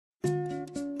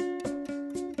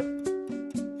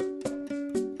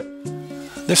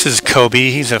This is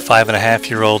Koby. He's a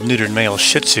 5.5-year-old neutered male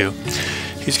Shih Tzu.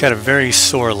 He's got a very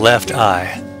sore left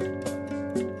eye.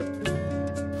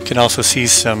 You can also see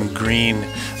some green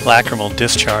lacrimal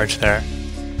discharge there.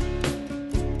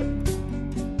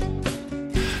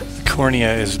 The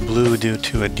cornea is blue due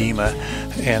to edema,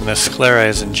 and the sclera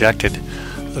is injected,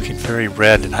 looking very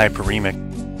red and hyperemic.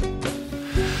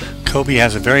 Koby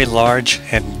has a very large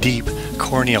and deep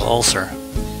corneal ulcer.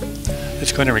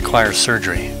 It's going to require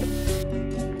surgery.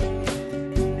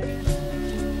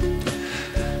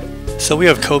 So we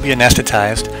have Koby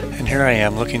anesthetized, and here I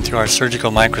am looking through our surgical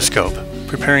microscope,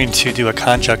 preparing to do a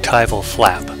conjunctival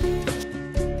flap.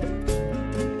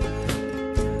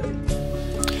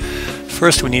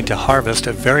 First, we need to harvest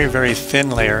a very, very thin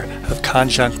layer of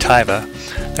conjunctiva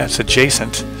that's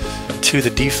adjacent to the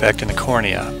defect in the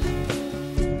cornea.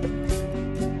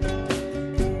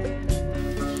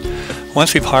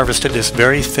 Once we've harvested this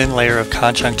very thin layer of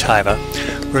conjunctiva,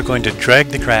 we're going to drag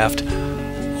the graft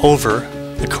over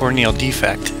the corneal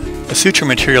defect. The suture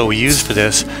material we use for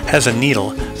this has a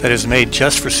needle that is made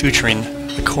just for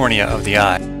suturing the cornea of the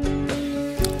eye.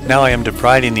 Now I am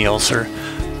debriding the ulcer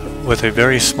with a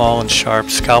very small and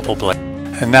sharp scalpel blade.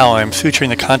 And now I am suturing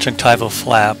the conjunctival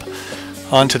flap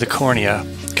onto the cornea,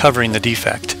 covering the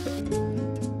defect.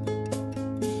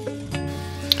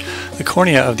 The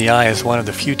cornea of the eye is one of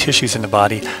the few tissues in the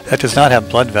body that does not have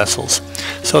blood vessels,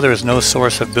 so there is no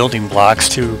source of building blocks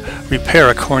to repair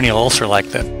a corneal ulcer like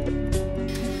that.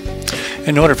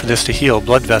 In order for this to heal,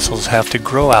 blood vessels have to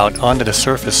grow out onto the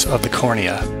surface of the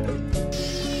cornea.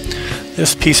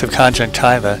 This piece of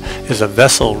conjunctiva is a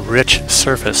vessel-rich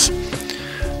surface.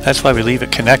 That's why we leave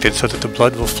it connected so that the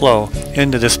blood will flow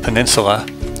into this peninsula,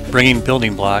 bringing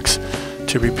building blocks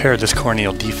to repair this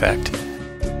corneal defect.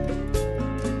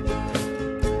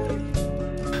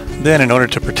 Then, in order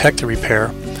to protect the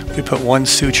repair, we put one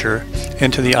suture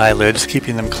into the eyelids,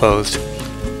 keeping them closed.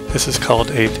 This is called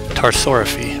a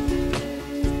tarsorrhaphy.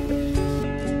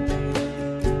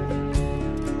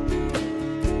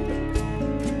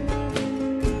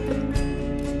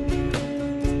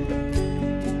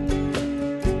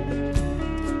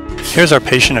 Here's our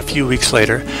patient a few weeks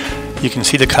later. You can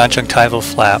see the conjunctival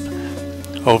flap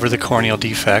over the corneal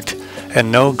defect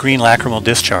and no green lacrimal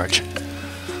discharge.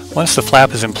 Once the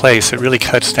flap is in place, it really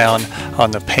cuts down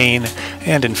on the pain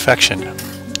and infection.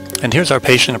 And here's our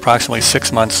patient approximately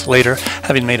 6 months later,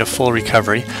 having made a full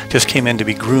recovery, just came in to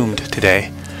be groomed today.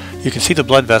 You can see the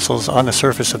blood vessels on the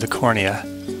surface of the cornea.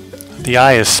 The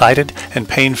eye is sighted and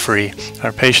pain-free.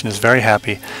 Our patient is very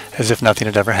happy, as if nothing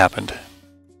had ever happened.